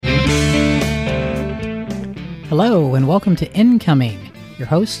Hello and welcome to Incoming. Your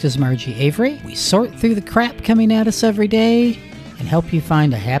host is Margie Avery. We sort through the crap coming at us every day and help you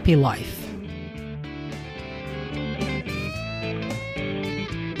find a happy life.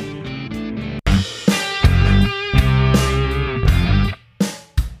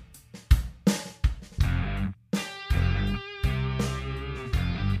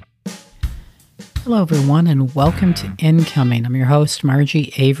 Hello everyone and welcome to Incoming. I'm your host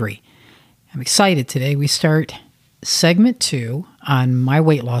Margie Avery. I'm excited today. We start segment 2 on my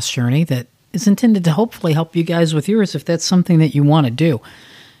weight loss journey that is intended to hopefully help you guys with yours if that's something that you want to do.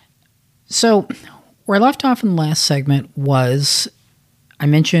 So where I left off in the last segment was I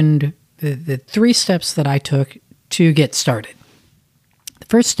mentioned the 3 steps that I took to get started. The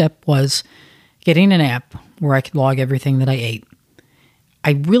first step was getting an app where I could log everything that I ate.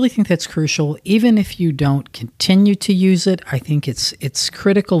 I really think that's crucial. Even if you don't continue to use it, I think it's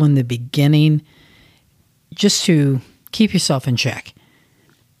critical in the beginning just to keep yourself in check.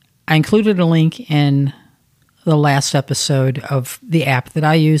 I included a link in the last episode of the app that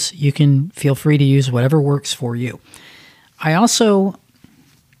I use. You can feel free to use whatever works for you. I also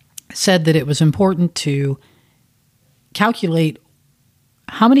said that it was important to calculate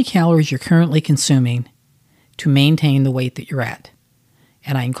how many calories you're currently consuming to maintain the weight that you're at.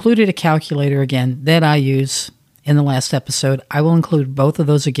 And I included a calculator again that I use in the last episode. I will include both of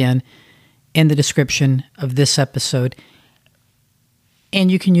those again in the description of this episode. And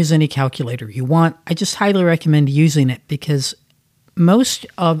you can use any calculator you want. I just highly recommend using it because most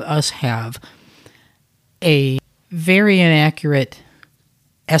of us have a very inaccurate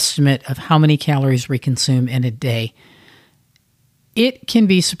estimate of how many calories we consume in a day. It can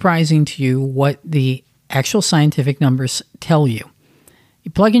be surprising to you what the actual scientific numbers tell you. You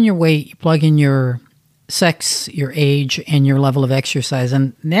plug in your weight, you plug in your sex, your age, and your level of exercise.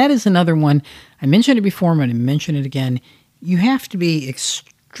 And that is another one. I mentioned it before, I'm going to mention it again. You have to be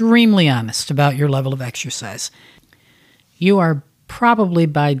extremely honest about your level of exercise. You are probably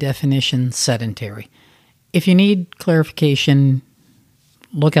by definition sedentary. If you need clarification,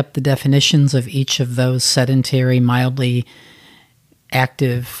 look up the definitions of each of those: sedentary, mildly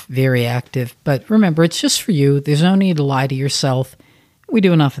active, very active. But remember, it's just for you. There's no need to lie to yourself. We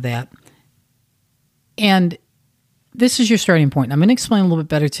do enough of that. And this is your starting point. I'm going to explain a little bit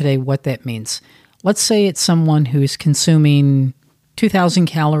better today what that means. Let's say it's someone who's consuming 2,000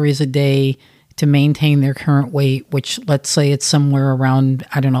 calories a day to maintain their current weight, which let's say it's somewhere around,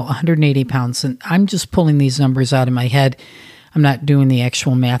 180 pounds. And I'm just pulling these numbers out of my head. I'm not doing the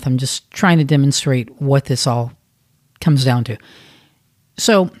actual math. I'm just trying to demonstrate what this all comes down to.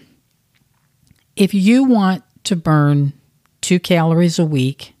 So if you want to burn 2 calories a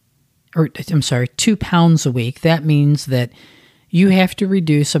week, 2 pounds a week, that means that you have to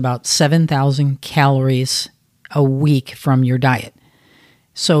reduce about 7,000 calories a week from your diet.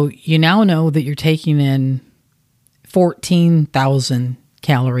 So you now know that you're taking in 14,000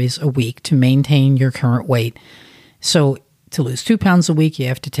 calories a week to maintain your current weight. So to lose 2 pounds a week, you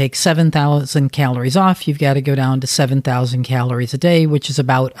have to take 7,000 calories off. You've got to go down to 7,000 calories a day, which is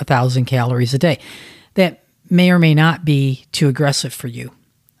about 1,000 calories a day. That may or may not be too aggressive for you.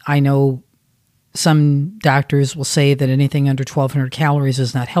 I know some doctors will say that anything under 1,200 calories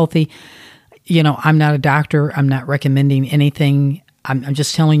is not healthy. I'm not a doctor. I'm not recommending anything. I'm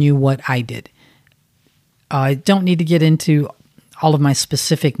just telling you what I did. I don't need to get into all of my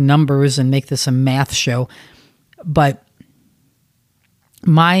specific numbers and make this a math show, but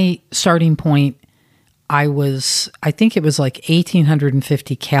my starting point, I think it was like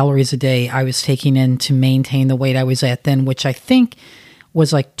 1,850 calories a day I was taking in to maintain the weight I was at then, which I think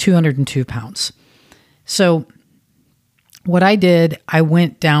was like 202 pounds. So what I did, I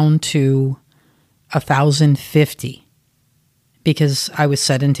went down to 1,050 because I was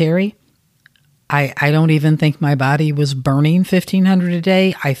sedentary. I don't even think my body was burning 1,500 a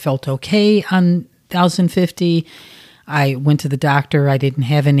day. I felt okay on 1,050. I went to the doctor. I didn't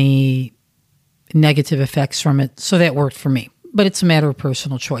have any negative effects from it, so that worked for me. But it's a matter of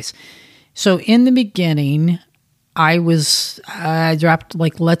personal choice. So in the beginning, I dropped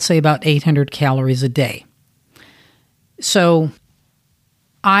let's say about 800 calories a day. So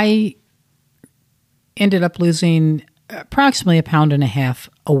I ended up losing approximately 1.5 pounds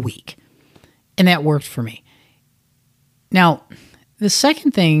a week, and that worked for me. Now, the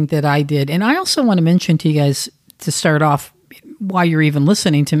second thing that I did, and I also want to mention to you guys to start off, while you're even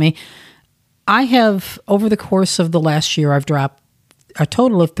listening to me, I have, over the course of the last year, I've dropped a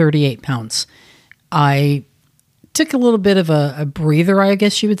total of 38 pounds. I took a little bit of a breather, I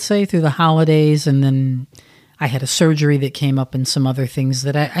guess you would say, through the holidays, and then I had a surgery that came up and some other things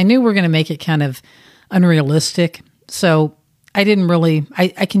that I knew were going to make it kind of unrealistic. So I didn't really,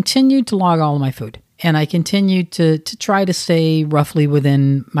 I continued to log all of my food, and I continued to try to stay roughly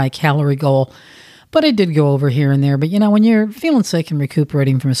within my calorie goal. But I did go over here and there. But, when you're feeling sick and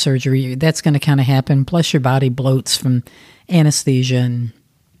recuperating from a surgery, that's going to kind of happen. Plus your body bloats from anesthesia and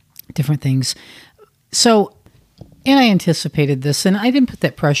different things. So, and I anticipated this, and I didn't put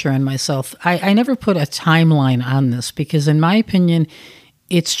that pressure on myself. I never put a timeline on this because, in my opinion,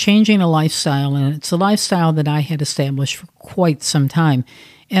 it's changing a lifestyle, and it's a lifestyle that I had established for quite some time.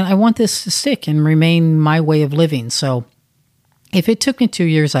 And I want this to stick and remain my way of living. So if it took me 2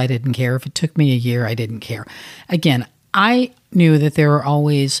 years, I didn't care. If it took me a year, I didn't care. Again, I knew that there were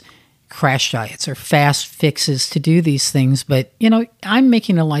always crash diets or fast fixes to do these things. But, I'm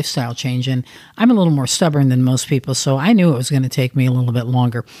making a lifestyle change, and I'm a little more stubborn than most people. So I knew it was going to take me a little bit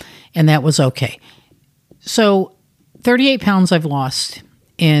longer, and that was okay. So 38 pounds I've lost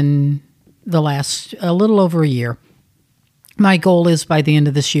in the last a little over a year. My goal is by the end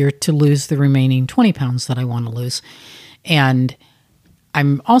of this year to lose the remaining 20 pounds that I want to lose. And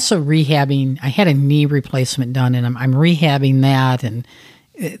I'm also rehabbing. I had a knee replacement done, and I'm rehabbing that, and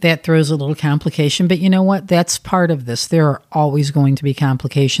that throws a little complication. But you know what? That's part of this. There are always going to be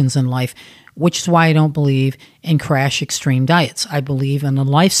complications in life, which is why I don't believe in crash extreme diets. I believe in a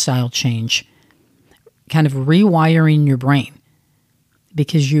lifestyle change, kind of rewiring your brain,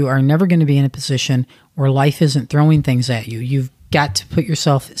 because you are never going to be in a position where life isn't throwing things at you. You've got to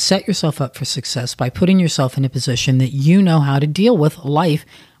set yourself up for success by putting yourself in a position that you know how to deal with life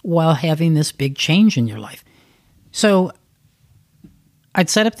while having this big change in your life. So I'd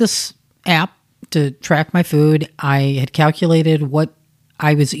set up this app to track my food. I had calculated what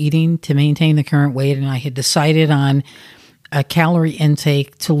I was eating to maintain the current weight, and I had decided on a calorie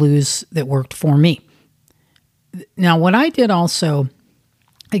intake to lose that worked for me. Now, what I did also,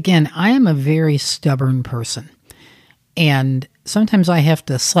 again, I am a very stubborn person, and sometimes I have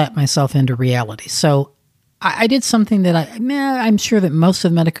to slap myself into reality. So I did something that I'm sure that most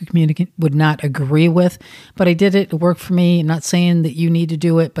of the medical community would not agree with, but I did it. It worked for me. I'm not saying that you need to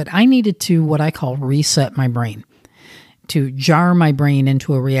do it, but I needed to, what I call, reset my brain, to jar my brain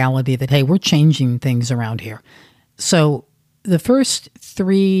into a reality that, hey, we're changing things around here. So the first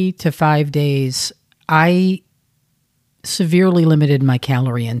 3 to 5 days, I severely limited my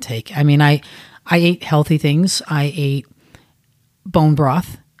calorie intake. I mean, I ate healthy things. I ate bone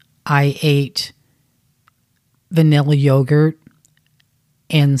broth. I ate vanilla yogurt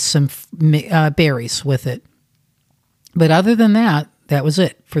and some berries with it. But other than that, that was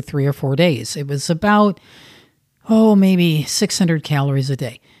it for 3 or 4 days. It was about, maybe 600 calories a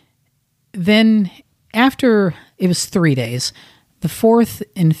day. Then after it was 3 days, the 4th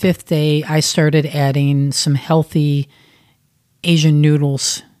and 5th day, I started adding some healthy Asian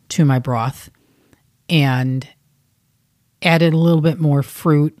noodles to my broth and added a little bit more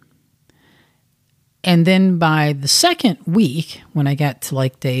fruit. And then by the second week, when I got to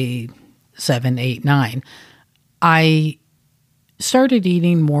like day 7, 8, 9, I started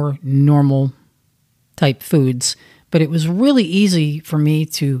eating more normal type foods. But it was really easy for me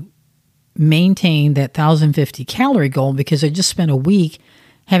to maintain that 1,050 calorie goal because I just spent a week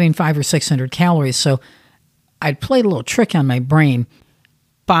having 500 or 600 calories. So I'd played a little trick on my brain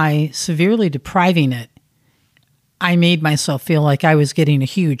by severely depriving it. I made myself feel like I was getting a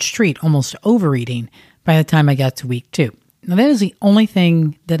huge treat, almost overeating, by the time I got to week 2. Now, that is the only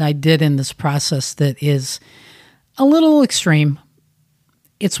thing that I did in this process that is a little extreme.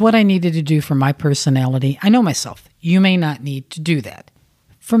 It's what I needed to do for my personality. I know myself. You may not need to do that.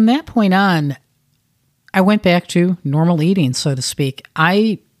 From that point on, I went back to normal eating, so to speak.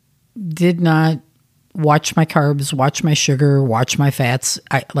 I did not watch my carbs, watch my sugar, watch my fats.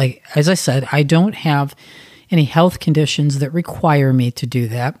 As I said, I don't have any health conditions that require me to do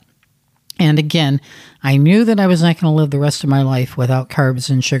that. And again, I knew that I was not going to live the rest of my life without carbs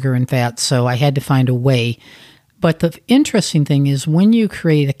and sugar and fat, so I had to find a way. But the interesting thing is when you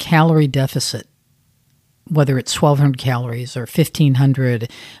create a calorie deficit, whether it's 1,200 calories or 1,500,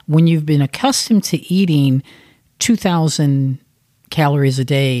 when you've been accustomed to eating 2,000 calories a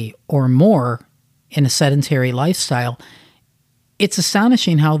day or more in a sedentary lifestyle, it's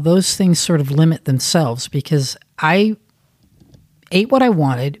astonishing how those things sort of limit themselves, because I ate what I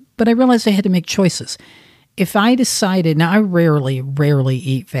wanted, but I realized I had to make choices. If I decided, now I rarely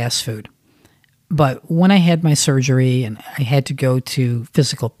eat fast food, but when I had my surgery and I had to go to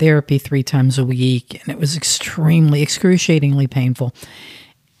physical therapy 3 times a week, and it was excruciatingly painful,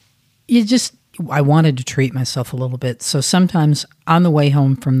 I wanted to treat myself a little bit. So sometimes on the way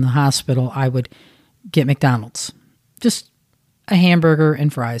home from the hospital, I would get McDonald's, just a hamburger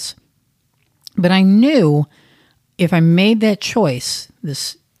and fries. But I knew if I made that choice,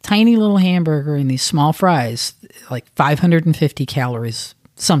 this tiny little hamburger and these small fries, like 550 calories,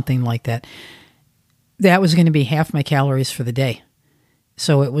 something like that, that was going to be half my calories for the day.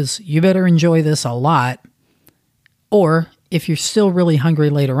 So it was, you better enjoy this a lot. Or if you're still really hungry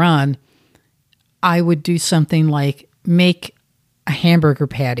later on, I would do something like make a hamburger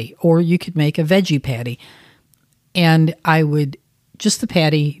patty, or you could make a veggie patty. And I would just the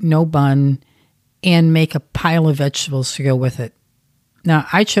patty, no bun, and make a pile of vegetables to go with it. Now,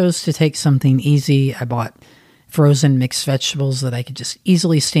 I chose to take something easy. I bought frozen mixed vegetables that I could just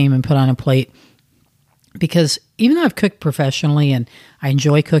easily steam and put on a plate. Because even though I've cooked professionally and I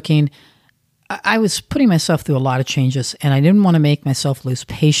enjoy cooking, I was putting myself through a lot of changes, and I didn't want to make myself lose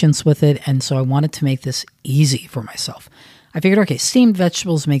patience with it, and so I wanted to make this easy for myself. I figured, okay, steamed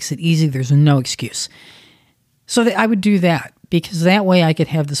vegetables makes it easy. There's no excuse. So I would do that, because that way I could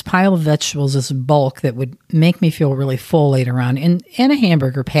have this pile of vegetables as a bulk that would make me feel really full later on, and a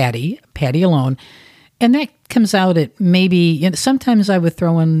hamburger patty alone. And that comes out at maybe, sometimes I would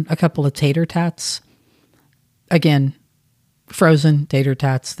throw in a couple of tater tots. Again, frozen tater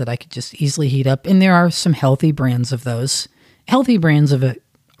tots that I could just easily heat up. And there are some healthy brands of those. Healthy brands of a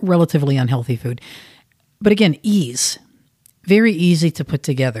relatively unhealthy food. But again, ease. Very easy to put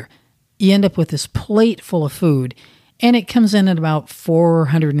together. You end up with this plate full of food, and it comes in at about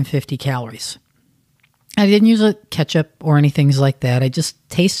 450 calories. I didn't use a ketchup or anything like that. I just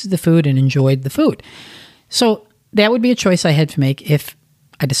tasted the food and enjoyed the food. So that would be a choice I had to make if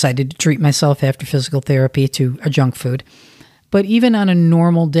I decided to treat myself after physical therapy to a junk food. But even on a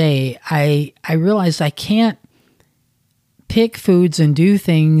normal day, I realized I can't pick foods and do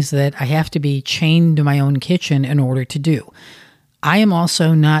things that I have to be chained to my own kitchen in order to do. I am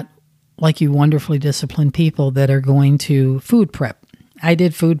also not like you wonderfully disciplined people that are going to food prep. I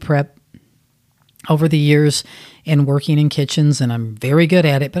did food prep over the years and working in kitchens, and I'm very good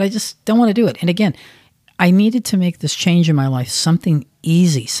at it, but I just don't want to do it. And again, I needed to make this change in my life, something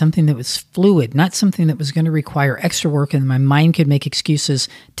easy, something that was fluid, not something that was going to require extra work and my mind could make excuses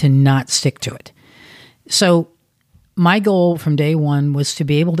to not stick to it. So my goal from day one was to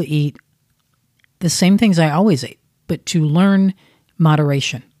be able to eat the same things I always ate, but to learn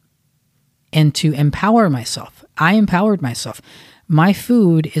moderation and to empower myself. I empowered myself. My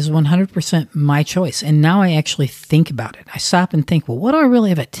food is 100% my choice. And now I actually think about it. I stop and think, well, what do I really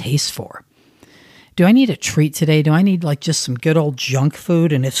have a taste for? Do I need a treat today? Do I need like just some good old junk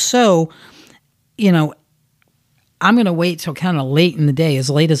food? And if so, I'm going to wait till kind of late in the day, as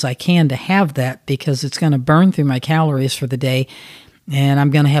late as I can, to have that, because it's going to burn through my calories for the day. And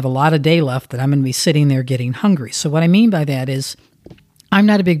I'm going to have a lot of day left that I'm going to be sitting there getting hungry. So what I mean by that is I'm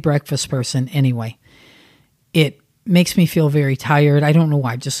not a big breakfast person anyway. It makes me feel very tired. I don't know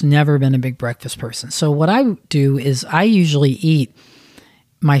why. I've just never been a big breakfast person. So what I do is I usually eat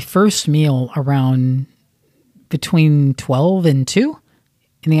my first meal around between 12 and 2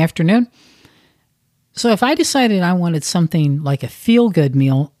 in the afternoon. So if I decided I wanted something like a feel-good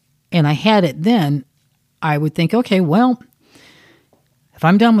meal and I had it then, I would think, okay, well, if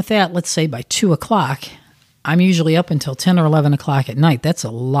I'm done with that, let's say by 2 o'clock, I'm usually up until 10 or 11 o'clock at night. That's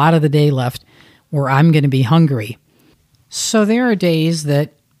a lot of the day left where I'm going to be hungry. So there are days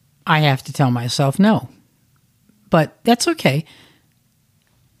that I have to tell myself no. But that's okay.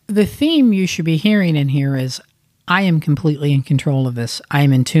 The theme you should be hearing in here is I am completely in control of this. I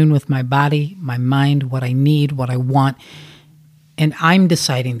am in tune with my body, my mind, what I need, what I want, and I'm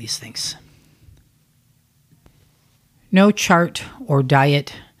deciding these things. No chart or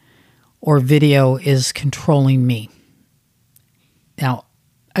diet or video is controlling me. Now,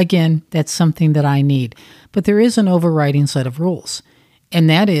 again, that's something that I need, but there is an overriding set of rules, and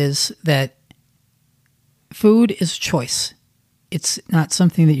that is that food is a choice. It's not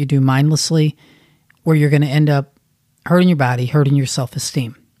something that you do mindlessly where you're going to end up hurting your body, hurting your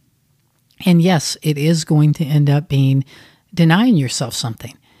self-esteem. And yes, it is going to end up being denying yourself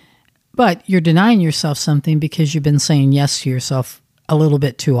something. But you're denying yourself something because you've been saying yes to yourself a little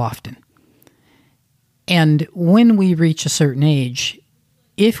bit too often. And when we reach a certain age,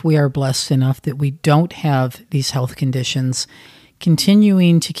 if we are blessed enough that we don't have these health conditions,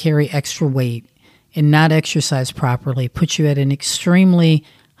 continuing to carry extra weight and not exercise properly puts you at an extremely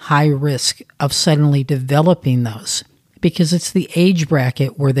high risk of suddenly developing those, because it's the age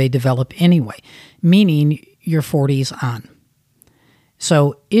bracket where they develop anyway, meaning your 40s on.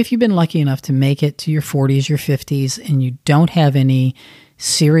 So if you've been lucky enough to make it to your 40s, your 50s, and you don't have any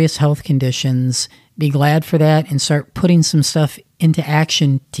serious health conditions, be glad for that and start putting some stuff into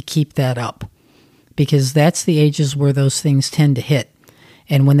action to keep that up, because that's the ages where those things tend to hit.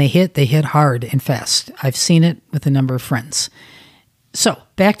 And when they hit hard and fast. I've seen it with a number of friends. So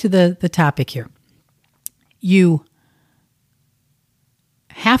back to the topic here. You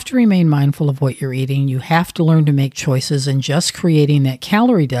have to remain mindful of what you're eating. You have to learn to make choices, and just creating that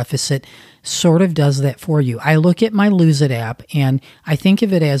calorie deficit sort of does that for you. I look at my Lose It app and I think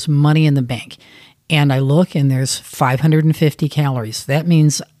of it as money in the bank. And I look and there's 550 calories. That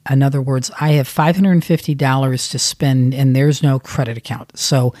means, in other words, I have $550 to spend and there's no credit account.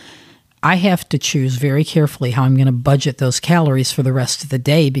 So I have to choose very carefully how I'm going to budget those calories for the rest of the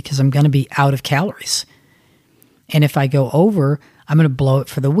day, because I'm going to be out of calories. And if I go over, I'm going to blow it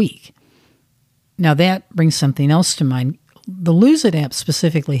for the week. Now that brings something else to mind. The Lose It app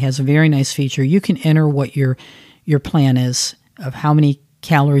specifically has a very nice feature. You can enter what your plan is of how many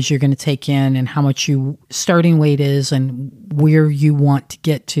calories you're going to take in and how much your starting weight is and where you want to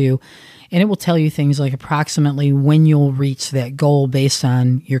get to. And it will tell you things like approximately when you'll reach that goal based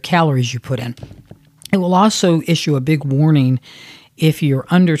on your calories you put in. It will also issue a big warning if you're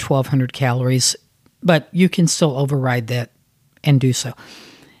under 1,200 calories, but you can still override that and do so.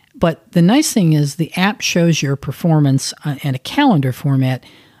 But the nice thing is the app shows your performance in a calendar format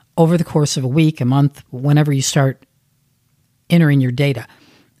over the course of a week, a month, whenever you start entering your data.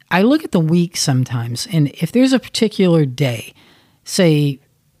 I look at the week sometimes, and if there's a particular day, say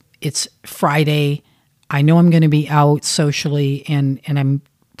it's Friday, I know I'm going to be out socially, and I'm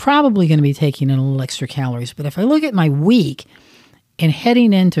probably going to be taking in a little extra calories. But if I look at my week and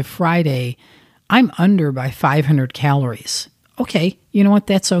heading into Friday, I'm under by 500 calories. Okay, you know what?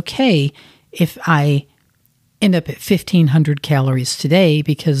 That's okay if I end up at 1,500 calories today,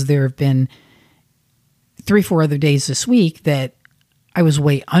 because there have been 3-4 other days this week that I was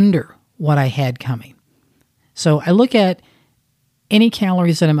way under what I had coming. So I look at any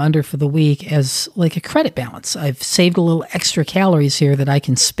calories that I'm under for the week as like a credit balance. I've saved a little extra calories here that I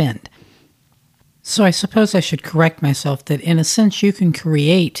can spend. So I suppose I should correct myself that in a sense you can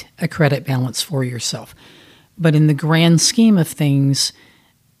create a credit balance for yourself. But in the grand scheme of things,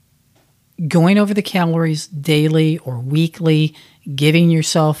 going over the calories daily or weekly, digging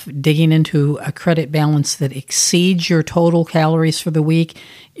into a credit balance that exceeds your total calories for the week,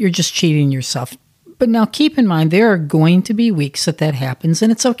 you're just cheating yourself. But now keep in mind, there are going to be weeks that happens,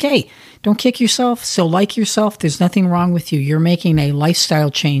 and it's okay. Don't kick yourself. Still like yourself. There's nothing wrong with you. You're making a lifestyle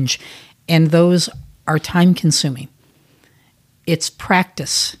change, and those are time-consuming. It's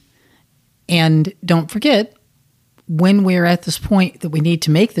practice. And don't forget, when we're at this point that we need to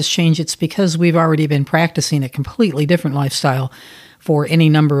make this change, it's because we've already been practicing a completely different lifestyle for any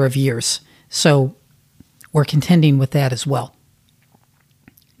number of years. So we're contending with that as well.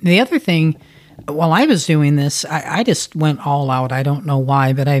 The other thing, while I was doing this, I just went all out. I don't know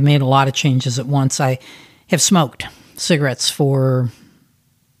why, but I made a lot of changes at once. I have smoked cigarettes for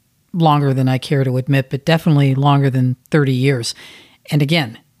longer than I care to admit, but definitely longer than 30 years. And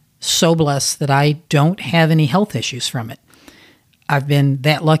again, so blessed that I don't have any health issues from it. I've been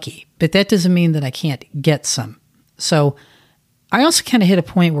that lucky, but that doesn't mean that I can't get some. So I also kind of hit a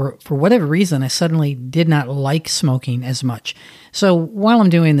point where, for whatever reason, I suddenly did not like smoking as much. So while I'm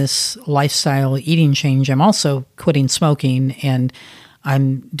doing this lifestyle eating change, I'm also quitting smoking, and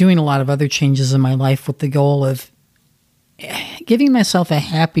I'm doing a lot of other changes in my life with the goal of giving myself a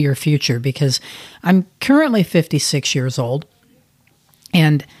happier future, because I'm currently 56 years old,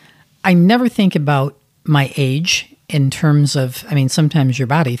 and I never think about my age in terms of, sometimes your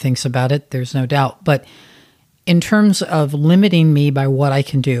body thinks about it, there's no doubt, but in terms of limiting me by what I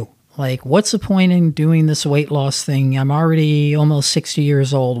can do. Like, what's the point in doing this weight loss thing? I'm already almost 60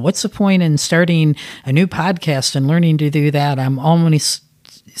 years old. What's the point in starting a new podcast and learning to do that? I'm almost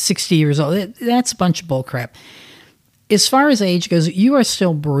 60 years old. That's a bunch of bullcrap. As far as age goes, you are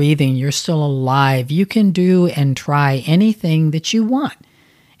still breathing. You're still alive. You can do and try anything that you want.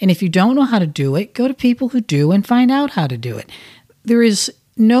 And if you don't know how to do it, go to people who do and find out how to do it. There is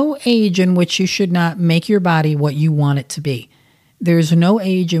no age in which you should not make your body what you want it to be. There's no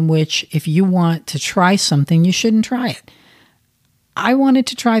age in which if you want to try something, you shouldn't try it. I wanted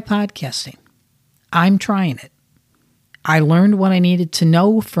to try podcasting. I'm trying it. I learned what I needed to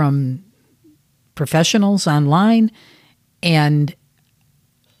know from professionals online, and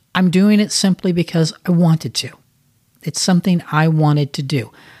I'm doing it simply because I wanted to. It's something I wanted to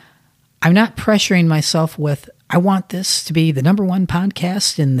do. I'm not pressuring myself with, I want this to be the #1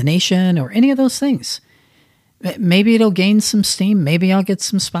 podcast in the nation or any of those things. Maybe it'll gain some steam. Maybe I'll get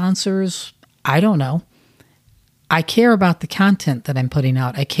some sponsors. I don't know. I care about the content that I'm putting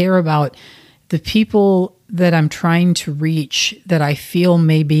out. I care about the people that I'm trying to reach that I feel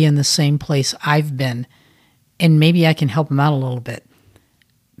may be in the same place I've been, and maybe I can help them out a little bit.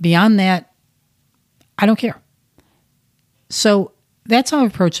 beyond that, I don't care. So that's how I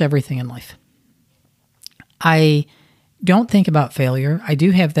approach everything in life. I don't think about failure. I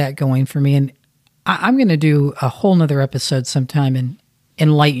do have that going for me. And I'm going to do a whole nother episode sometime and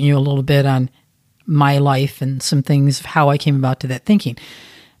enlighten you a little bit on my life and some things of how I came about to that thinking.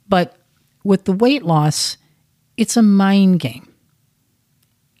 But with the weight loss, it's a mind game.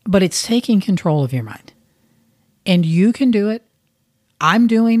 But it's taking control of your mind. And you can do it. I'm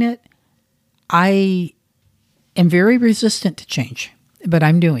doing it. I am very resistant to change, but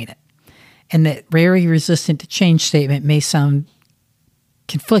I'm doing it. And that very resistant to change statement may sound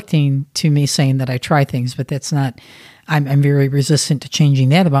conflicting to me saying that I try things, but that's not, I'm very resistant to changing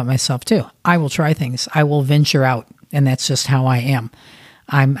that about myself too. I will try things. I will venture out, and that's just how I am.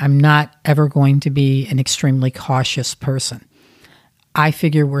 I'm not ever going to be an extremely cautious person. I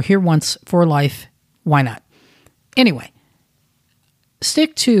figure we're here once for life. Why not? Anyway,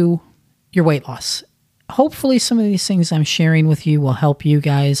 stick to your weight loss. Hopefully some of these things I'm sharing with you will help you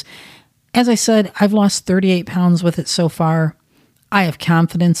guys. As I said, I've lost 38 pounds with it so far. I have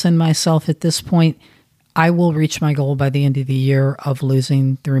confidence in myself at this point. I will reach my goal by the end of the year of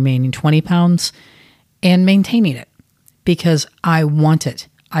losing the remaining 20 pounds and maintaining it because I want it.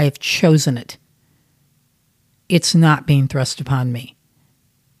 I have chosen it. It's not being thrust upon me.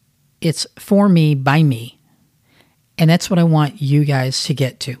 It's for me, by me. And that's what I want you guys to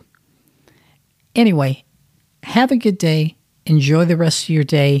get to. Anyway, have a good day. Enjoy the rest of your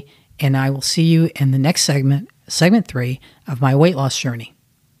day. And I will see you in the next segment, segment 3 of my weight loss journey.